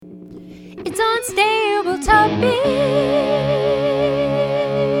It's Unstable Topic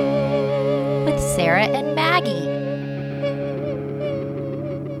with Sarah and Maggie.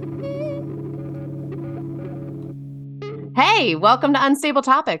 Hey, welcome to Unstable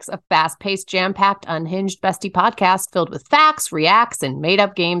Topics, a fast-paced, jam-packed, unhinged bestie podcast filled with facts, reacts, and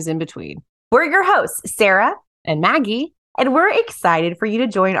made-up games in between. We're your hosts, Sarah and Maggie. And we're excited for you to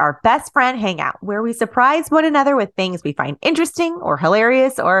join our best friend hangout, where we surprise one another with things we find interesting or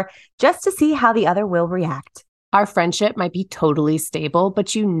hilarious, or just to see how the other will react. Our friendship might be totally stable,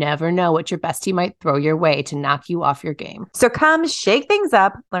 but you never know what your bestie might throw your way to knock you off your game. So come shake things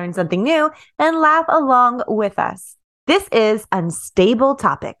up, learn something new, and laugh along with us. This is Unstable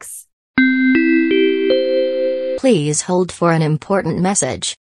Topics. Please hold for an important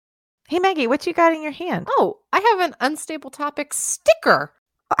message. Hey, Maggie, what you got in your hand? Oh, I have an Unstable Topics sticker.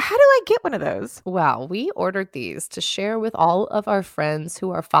 How do I get one of those? Well, we ordered these to share with all of our friends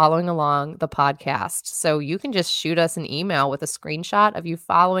who are following along the podcast. So you can just shoot us an email with a screenshot of you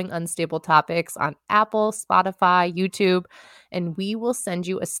following Unstable Topics on Apple, Spotify, YouTube, and we will send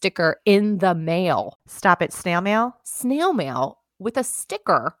you a sticker in the mail. Stop it, snail mail? Snail mail with a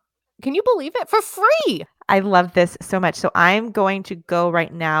sticker. Can you believe it? For free. I love this so much. So I'm going to go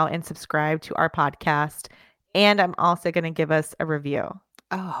right now and subscribe to our podcast. And I'm also going to give us a review.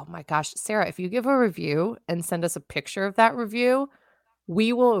 Oh my gosh. Sarah, if you give a review and send us a picture of that review,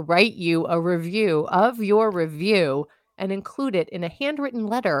 we will write you a review of your review and include it in a handwritten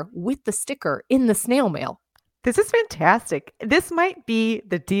letter with the sticker in the snail mail. This is fantastic. This might be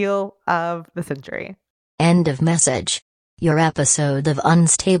the deal of the century. End of message. Your episode of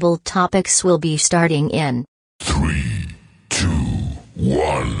Unstable Topics will be starting in 3, 2,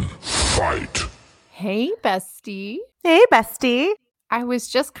 1, fight. Hey, bestie. Hey, bestie. I was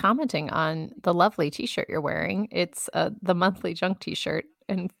just commenting on the lovely t-shirt you're wearing. It's the monthly junk t-shirt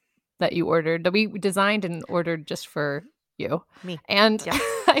and that you ordered, that we designed and ordered just for you. Me. And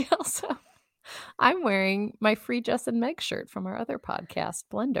Yes. I'm wearing my free Jess and Meg shirt from our other podcast,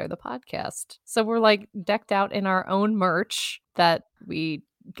 Blender, the podcast. So we're like decked out in our own merch that we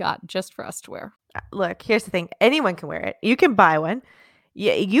got just for us to wear. Look, here's the thing. Anyone can wear it. You can buy one.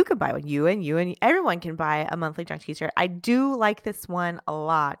 Yeah, you can buy one. You and everyone can buy a monthly junk t-shirt. I do like this one a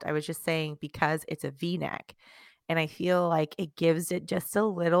lot. I was just saying because it's a V-neck. And I feel like it gives it just a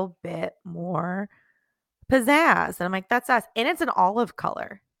little bit more pizzazz. And I'm like, that's us. And it's an olive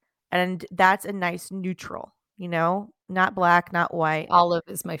color. And that's a nice neutral, not black, not white. Olive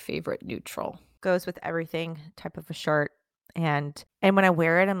is my favorite neutral. Goes with everything type of a shirt. And when I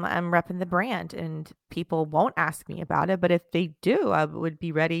wear it, I'm repping the brand, and people won't ask me about it. But if they do, I would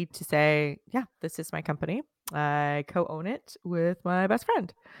be ready to say, yeah, this is my company. I co-own it with my best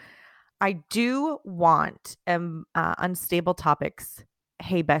friend. I do want Unstable Topics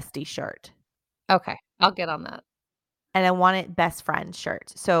Hey Bestie shirt. Okay, I'll get on that. And I want it best friend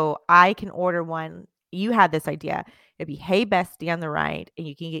shirt. So I can order one. You had this idea. It'd be Hey Bestie on the right, and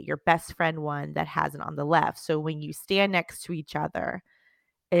you can get your best friend one that has it on the left. So when you stand next to each other,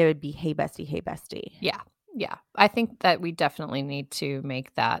 it would be Hey Bestie, Hey Bestie. Yeah. I think that we definitely need to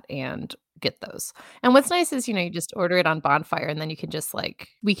make that and get those. And what's nice is, you just order it on Bonfire, and then you can just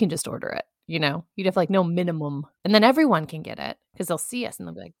we can just order it. You'd have no minimum, and then everyone can get it because they'll see us and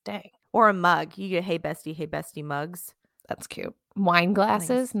they'll be like, dang. Or a mug. You get Hey Bestie mugs. That's cute. Wine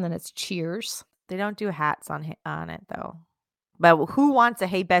glasses, and then it's cheers. They don't do hats on it, though. But who wants a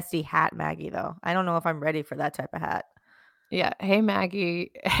Hey Bestie hat, Maggie, though? I don't know if I'm ready for that type of hat. Yeah. Hey,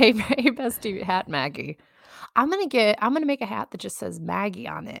 Maggie. Hey Bestie hat, Maggie. I'm going to make a hat that just says Maggie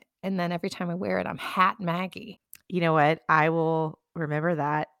on it. And then every time I wear it, I'm Hat Maggie. You know what? I will remember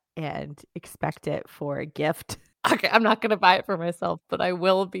that and expect it for a gift. Okay. I'm not going to buy it for myself, but I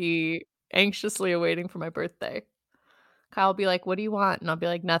will be anxiously awaiting for my birthday. Kyle will be like, what do you want? And I'll be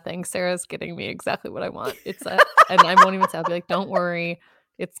like, nothing. Sarah's getting me exactly what I want. And I won't even say, I'll be like, don't worry.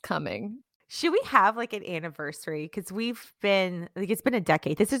 It's coming. Should we have an anniversary? Because we've been, it's been a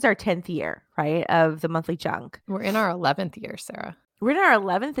decade. This is our 10th year, right? Of the monthly junk. We're in our 11th year, Sarah. We're in our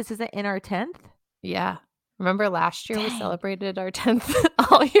 11th? This isn't in our 10th? Yeah. Remember last year Dang. We celebrated our 10th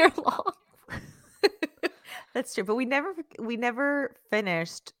all year long. That's true. But we never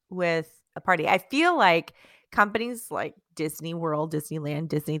finished with a party. I feel like companies like Disney World, Disneyland,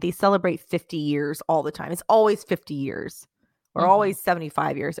 Disney, they celebrate 50 years all the time. It's always 50 years or always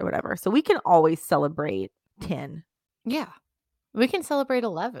 75 years or whatever. So we can always celebrate 10. Yeah. We can celebrate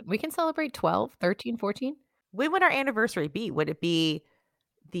 11. We can celebrate 12, 13, 14. When would our anniversary be? Would it be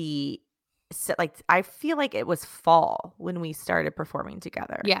I feel like it was fall when we started performing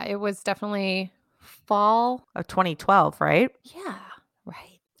together. Yeah, it was definitely fall of 2012, right? Yeah,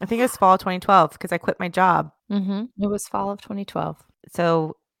 right. I think it was fall of 2012 because I quit my job. It was fall of 2012.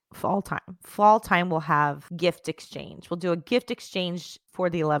 So fall time. Fall time we'll have gift exchange. We'll do a gift exchange for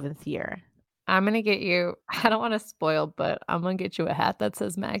the 11th year. I'm going to get you, I don't want to spoil, but I'm going to get you a hat that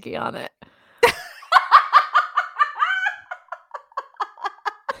says Maggie on it.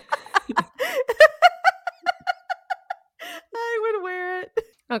 I would wear it.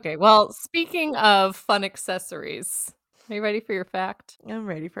 Okay, well, speaking of fun accessories, are you ready for your fact? I'm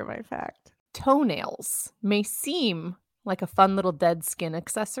ready for my fact. Toenails may seem like a fun little dead skin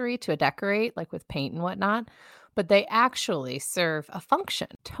accessory to decorate, like with paint and whatnot, but they actually serve a function.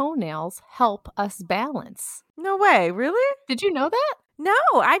 Toenails help us balance. No way. Really? Did you know that? No,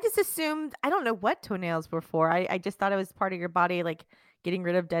 I just assumed, I don't know what toenails were for. I just thought it was part of your body, like getting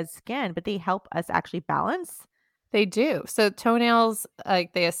rid of dead skin, but they help us actually balance. They do. So toenails,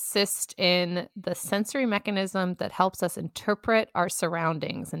 like they assist in the sensory mechanism that helps us interpret our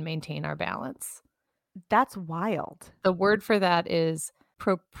surroundings and maintain our balance. That's wild. The word for that is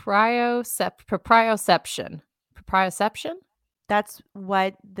proprioception. Proprioception? That's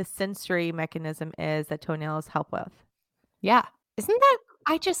what the sensory mechanism is that toenails help with. Yeah. Isn't that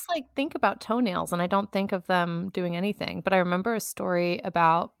I just like think about toenails and I don't think of them doing anything. But I remember a story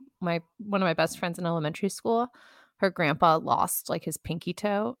about one of my best friends in elementary school. Her grandpa lost like his pinky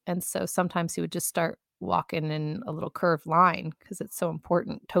toe. And so sometimes he would just start walking in a little curved line because it's so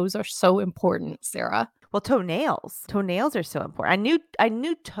important. Toes are so important, Sarah. Well, toenails are so important. I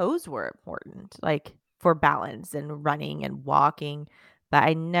knew toes were important, like for balance and running and walking, but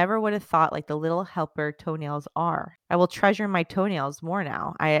I never would have thought like the little helper toenails are. I will treasure my toenails more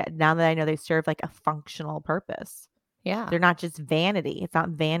now. Now that I know they serve like a functional purpose. Yeah. They're not just vanity. It's not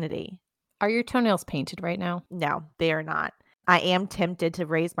vanity. Are your toenails painted right now? No, they are not. I am tempted to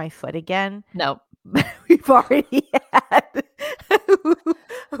raise my foot again. No. We've already had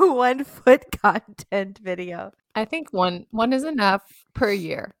 1 foot content video. I think one is enough per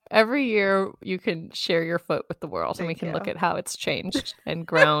year. Every year you can share your foot with the world and we Thank can look you. at how it's changed and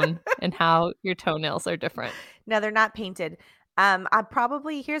grown and how your toenails are different. No, they're not painted.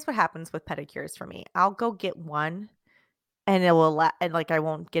 Here's what happens with pedicures for me. I'll go get one and I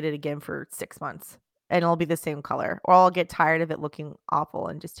won't get it again for 6 months and it'll be the same color, or I'll get tired of it looking awful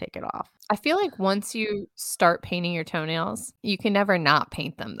and just take it off. I feel like once you start painting your toenails, you can never not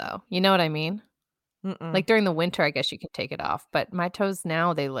paint them though. You know what I mean? Mm-mm. Like during the winter, I guess you can take it off, but my toes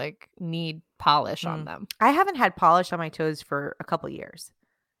now, they like need polish on Mm. them. I haven't had polish on my toes for a couple years.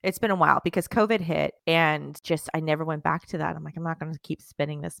 It's been a while because COVID hit and just I never went back to that. I'm like, I'm not going to keep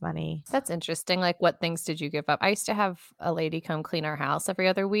spending this money. That's interesting. Like, what things did you give up? I used to have a lady come clean our house every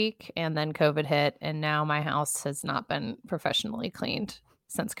other week, and then COVID hit, and now my house has not been professionally cleaned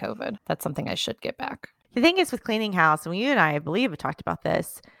since COVID. That's something I should get back. The thing is with cleaning house, and you and I believe have talked about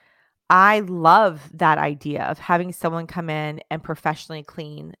this, I love that idea of having someone come in and professionally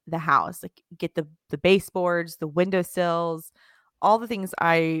clean the house, like get the baseboards, the windowsills, all the things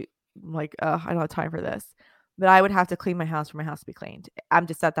I'm like, I don't have time for this. But I would have to clean my house for my house to be cleaned. I'm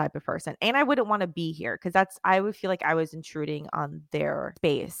just that type of person. And I wouldn't want to be here because I would feel like I was intruding on their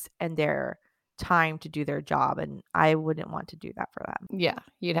space and their time to do their job. And I wouldn't want to do that for them. Yeah,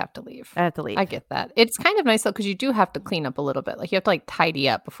 you'd have to leave. I have to leave. I get that. It's kind of nice though, because you do have to clean up a little bit. Like you have to like tidy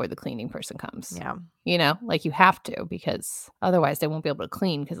up before the cleaning person comes. Yeah. You know, like you have to because otherwise they won't be able to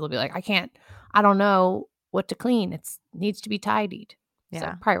clean because they'll be like, I don't know what to clean. It needs to be tidied.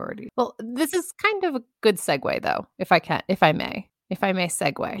 Yeah. So priority. Well, this is kind of a good segue though, if I may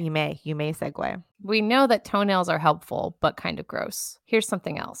segue. You may segue. We know that toenails are helpful, but kind of gross. Here's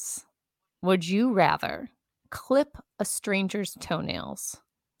something else. Would you rather clip a stranger's toenails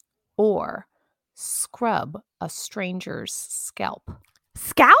or scrub a stranger's scalp?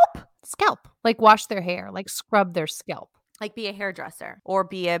 Scalp? Scalp. Like wash their hair, like scrub their scalp. Like be a hairdresser or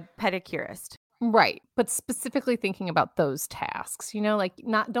be a pedicurist. Right. But specifically thinking about those tasks, you know, like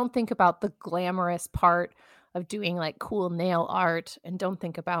don't think about the glamorous part of doing like cool nail art and don't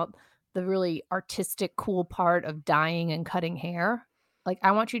think about the really artistic, cool part of dyeing and cutting hair. Like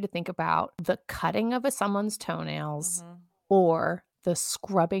I want you to think about the cutting of someone's toenails or the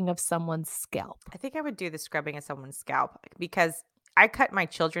scrubbing of someone's scalp. I think I would do the scrubbing of someone's scalp because I cut my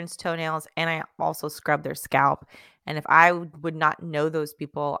children's toenails and I also scrub their scalp. And if I would not know those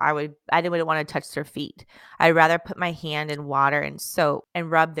people, I wouldn't want to touch their feet. I'd rather put my hand in water and soap and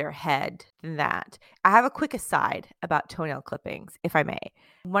rub their head than that. I have a quick aside about toenail clippings, if I may.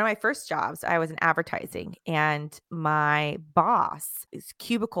 One of my first jobs, I was in advertising and my boss, his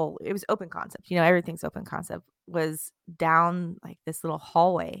cubicle, it was open concept. You know, everything's open concept, was down like this little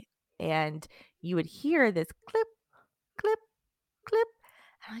hallway. And you would hear this clip, clip, clip.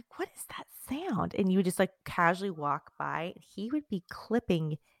 I'm like, what is that sound? And you would just like casually walk by, and he would be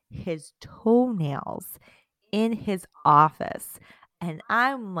clipping his toenails in his office. And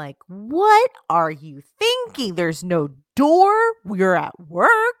I'm like, what are you thinking? There's no door. We're at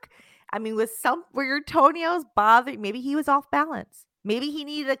work. I mean, were your toenails bothering? Maybe he was off balance. Maybe he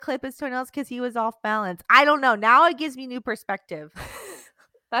needed to clip his toenails because he was off balance. I don't know. Now it gives me new perspective.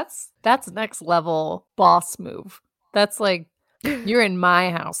 That's next level boss move. That's like, you're in my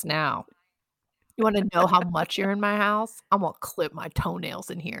house now. You want to know how much you're in my house? I'm gonna clip my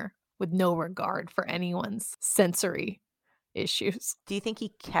toenails in here with no regard for anyone's sensory issues. Do you think he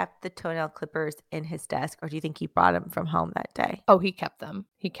kept the toenail clippers in his desk, or do you think he brought them from home that day? Oh, he kept them.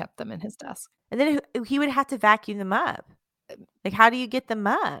 He kept them in his desk. And then he would have to vacuum them up. Like, how do you get them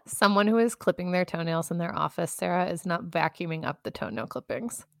up? Someone who is clipping their toenails in their office, Sarah, is not vacuuming up the toenail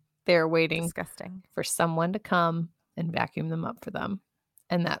clippings. They're waiting Disgusting. for someone to come and vacuum them up for them.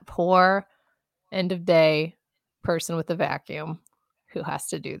 And that poor end of day person with the vacuum who has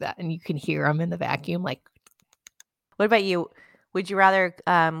to do that. And you can hear them in the vacuum like, What about you? Would you rather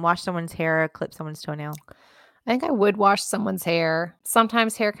wash someone's hair or clip someone's toenail? I think I would wash someone's hair.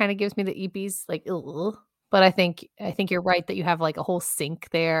 Sometimes hair kind of gives me the eepies, like, ugh. But I think you're right that you have like a whole sink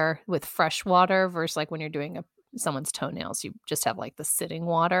there with fresh water versus like when you're doing someone's toenails, you just have like the sitting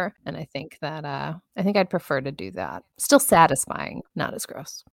water. And I think that I think I'd prefer to do that. Still satisfying, not as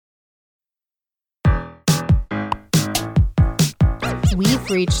gross. We've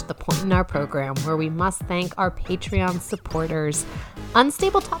reached the point in our program where we must thank our Patreon supporters.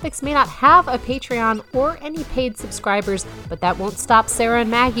 Unstable Topics may not have a Patreon or any paid subscribers, but that won't stop Sarah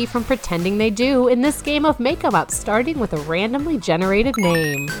and Maggie from pretending they do in this game of make-em-up, starting with a randomly generated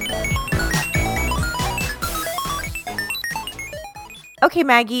name. Okay,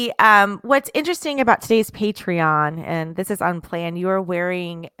 Maggie, what's interesting about today's Patreon, and this is unplanned, you are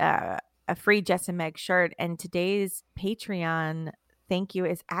wearing a free Jess and Meg shirt, and today's Patreon thank you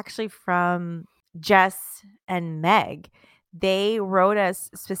is actually from Jess and Meg. They wrote us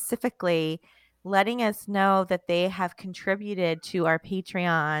specifically letting us know that they have contributed to our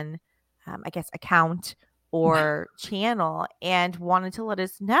Patreon, account or channel, and wanted to let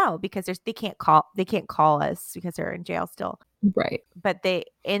us know because they can't call us because they're in jail still. Right. But they,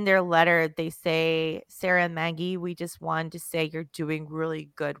 in their letter, they say, Sarah and Maggie, we just wanted to say you're doing really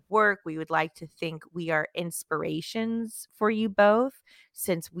good work. We would like to think we are inspirations for you both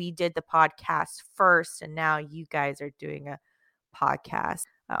since we did the podcast first and now you guys are doing a podcast.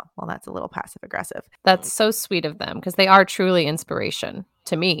 Oh, well, that's a little passive aggressive. That's so sweet of them because they are truly inspiration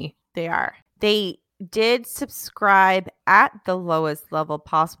to me. They are. They did subscribe at the lowest level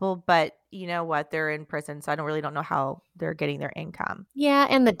possible, but you know what? They're in prison, so I don't know how they're getting their income. Yeah,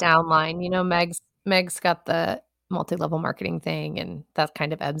 and the downline. You know, Meg's got the multi-level marketing thing, and that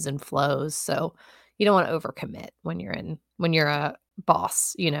kind of ebbs and flows. So you don't want to overcommit when you're a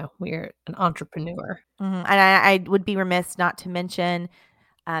boss. You know, when you're an entrepreneur. And I would be remiss not to mention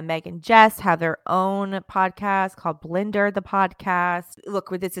Meg and Jess have their own podcast called Blender the Podcast. Look,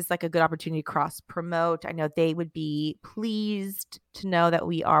 this is like a good opportunity to cross promote. I know they would be pleased to know that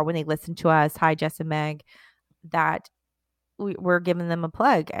we are, when they listen to us, hi Jess and Meg, that we're giving them a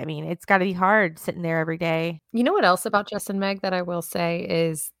plug. I mean, it's got to be hard sitting there every day. You know what else about Jess and Meg that I will say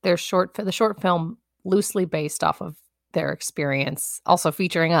is the short film loosely based off of their experience, also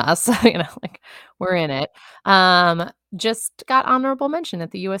featuring us, you know, like we're in it, just got honorable mention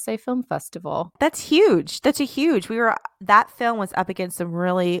at the USA Film Festival. That's huge. That's a huge. That film was up against some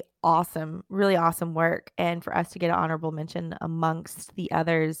really awesome work. And for us to get an honorable mention amongst the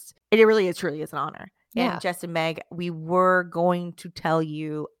others, it really truly is an honor. Yeah. And Jess and Meg, we were going to tell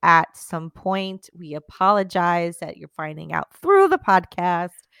you at some point. We apologize that you're finding out through the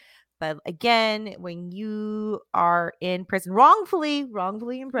podcast. But again, when you are in prison, wrongfully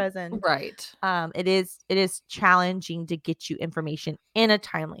in prison, Right. it is challenging to get you information in a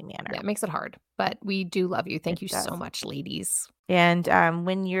timely manner. Yeah, it makes it hard, but we do love you. Thank you does. so much, ladies. And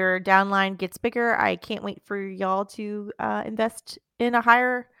when your downline gets bigger, I can't wait for y'all to invest in a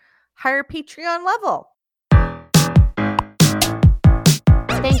higher Patreon level.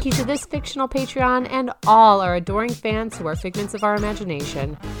 Thank you to this fictional Patreon and all our adoring fans who are figments of our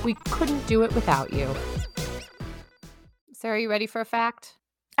imagination. We couldn't do it without you. Sarah, you ready for a fact?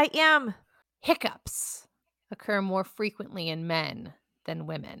 I am. Hiccups occur more frequently in men than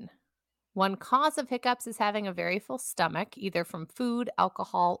women. One cause of hiccups is having a very full stomach, either from food,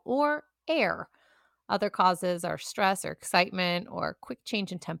 alcohol, or air. Other causes are stress or excitement or quick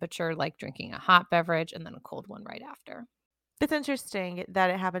change in temperature, like drinking a hot beverage and then a cold one right after. It's interesting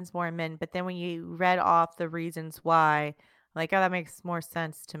that it happens more in men, but then when you read off the reasons why, Like, oh, that makes more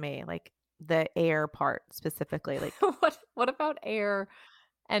sense to me. Like the air part specifically. Like What about air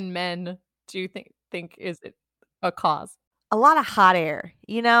and men do you think is it a cause? a lot of hot air.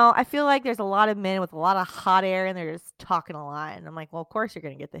 I feel like there's a lot of men with a lot of hot air and they're just talking a lot. And I'm like, well, of course you're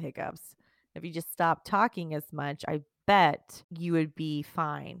going to get the hiccups. If you just stop talking as much, I bet you would be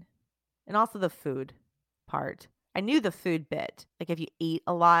fine. And also the food part. I knew the food bit. Like if you eat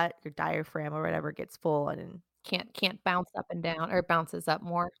a lot, your diaphragm or whatever gets full and Can't bounce up and down, or it bounces up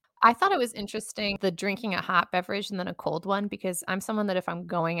more. I thought it was interesting, the drinking a hot beverage and then a cold one, because I'm someone that if I'm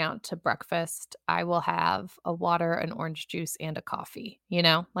going out to breakfast, I will have a water, an orange juice, and a coffee, you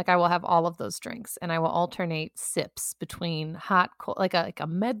know? Like, I will have all of those drinks, and I will alternate sips between hot, cold, like a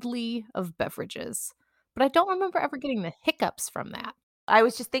medley of beverages. But I don't remember ever getting the hiccups from that. I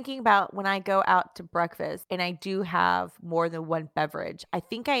was just thinking about when I go out to breakfast and I do have more than one beverage. I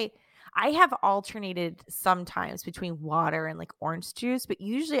think I have alternated sometimes between water and like orange juice, but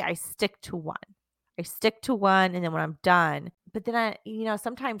usually I stick to one. I stick to one and then when I'm done, but then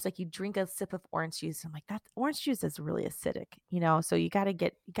sometimes like you drink a sip of orange juice. I'm like, that orange juice is really acidic. So you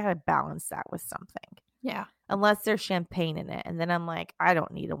gotta balance that with something. Yeah. Unless there's champagne in it. And then I'm like, I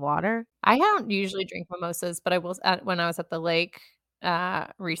don't need a water. I don't usually drink mimosas, but I will when I was at the lake,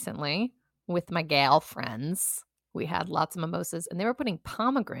 recently with my gal friends, we had lots of mimosas, and they were putting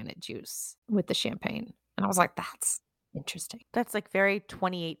pomegranate juice with the champagne, and I was like, "That's interesting." That's like very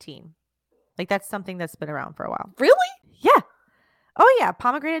 2018. Like that's something that's been around for a while. Really? Yeah. Oh yeah,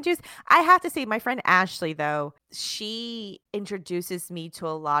 pomegranate juice. I have to say my friend Ashley though, she introduces me to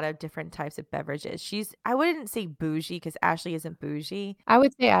a lot of different types of beverages. I wouldn't say bougie cuz Ashley isn't bougie. I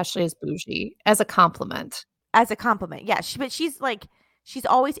would say Ashley is bougie as a compliment. As a compliment. Yeah, but she's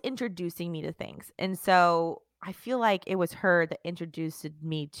always introducing me to things. And so I feel like it was her that introduced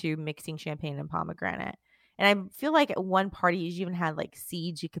me to mixing champagne and pomegranate. And I feel like at one party you even had like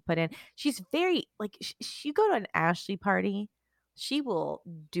seeds you could put in. She's very like you go to an Ashley party, she will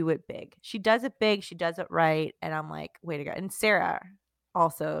do it big. She does it big, she does it right, and I'm like, way to go. And Sarah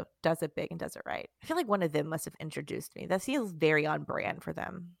also does it big and does it right. I feel like one of them must have introduced me. That feels very on brand for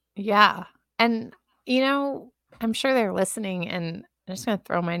them. Yeah, and, I'm sure they're listening, and I'm just gonna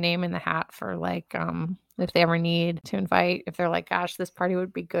throw my name in the hat for, like, if they ever need to invite if they're like, "Gosh, this party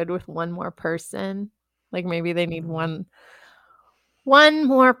would be good with one more person." Like, maybe they need one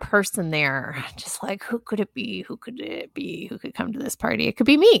more person there. Just like, who could it be? Who could it be? Who could come to this party? It could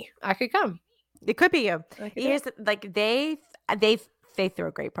be me. I could come. It could be you. I could do Here's it. like they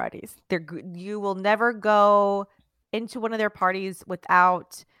throw great parties. You will never go into one of their parties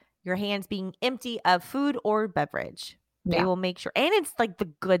without your hands being empty of food or beverage. They Yeah. will make sure, and it's like the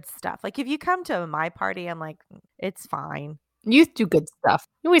good stuff. Like if you come to my party, I'm like, it's fine. You do good stuff.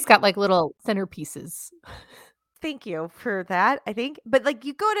 You always got, like, little centerpieces. Thank you for that. I think, but like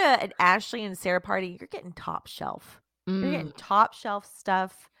you go to an Ashley and Sarah party, you're getting top shelf. You're getting top shelf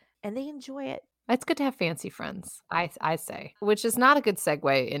stuff, and they enjoy it. It's good to have fancy friends, I say, which is not a good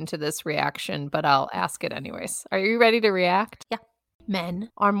segue into this reaction, but I'll ask it anyways. Are you ready to react? Yeah. Men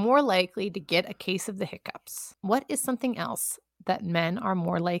are more likely to get a case of the hiccups. What is something else that men are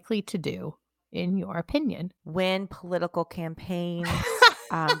more likely to do, in your opinion? Win political campaigns,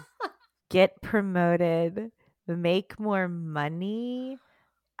 get promoted, make more money,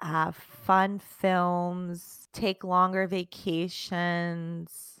 fun films, take longer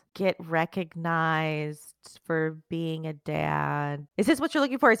vacations, get recognized for being a dad. Is this what you're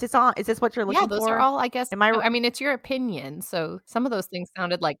looking for? Is this what you're looking Yeah, those for? are all, I guess. Am I I mean, it's your opinion, so some of those things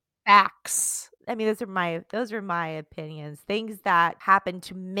sounded like facts. I mean, those are my opinions. Things that happen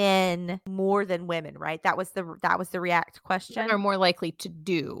to men more than women, right? That was the react question. Men are more likely to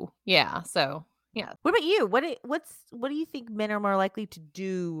do. Yeah, so yeah. What about you? What do you think men are more likely to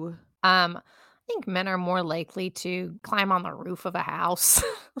do? I think men are more likely to climb on the roof of a house.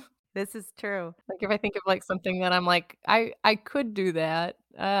 This is true. Like, if I think of, like, something that I'm like, I could do that,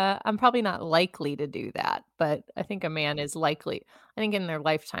 I'm probably not likely to do that, but I think a man is likely I think in their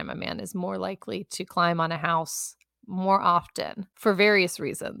lifetime, a man is more likely to climb on a house more often for various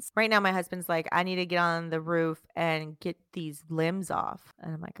reasons. Right now, my husband's like, I need to get on the roof and get these limbs off.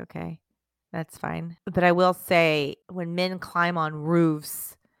 And I'm like, okay, that's fine. But I will say, when men climb on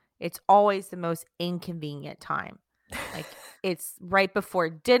roofs, it's always the most inconvenient time. Like, it's right before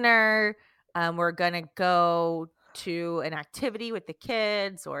dinner. We're going to go to an activity with the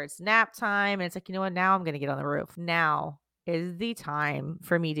kids, or it's nap time. And it's like, you know what? Now I'm going to get on the roof. Now is the time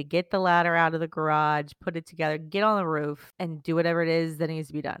for me to get the ladder out of the garage, put it together, get on the roof, and do whatever it is that needs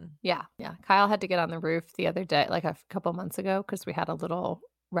to be done. Yeah. Kyle had to get on the roof the other day, like a couple months ago, because we had a little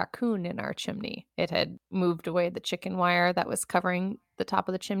raccoon in our chimney. It had moved away the chicken wire that was covering the top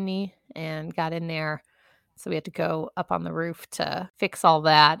of the chimney and got in there. So we had to go up on the roof to fix all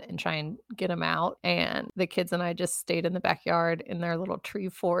that and try and get him out. And the kids and I just stayed in the backyard in their little tree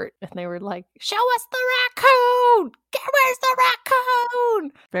fort. And they were like, show us the raccoon! Where's the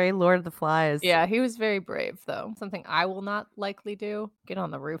raccoon? Very Lord of the Flies. Yeah, he was very brave, though. Something I will not likely do. Get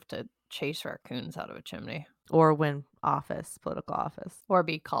on the roof to chase raccoons out of a chimney. Or win office, political office. Or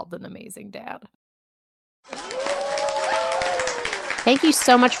be called an amazing dad. Thank you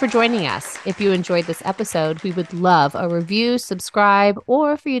so much for joining us. If you enjoyed this episode, we would love a review, subscribe,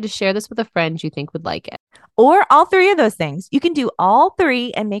 or for you to share this with a friend you think would like it. Or all three of those things. You can do all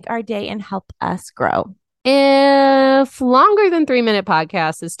three and make our day and help us grow. If longer than 3-minute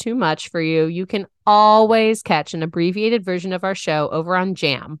podcast is too much for you, you can always catch an abbreviated version of our show over on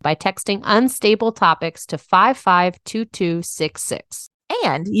Jam by texting unstable topics to 552266.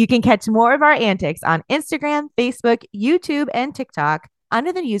 And you can catch more of our antics on Instagram, Facebook, YouTube, and TikTok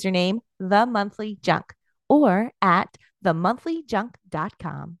under the username The Monthly Junk or at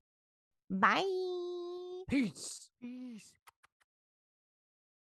themonthlyjunk.com. Bye. Peace.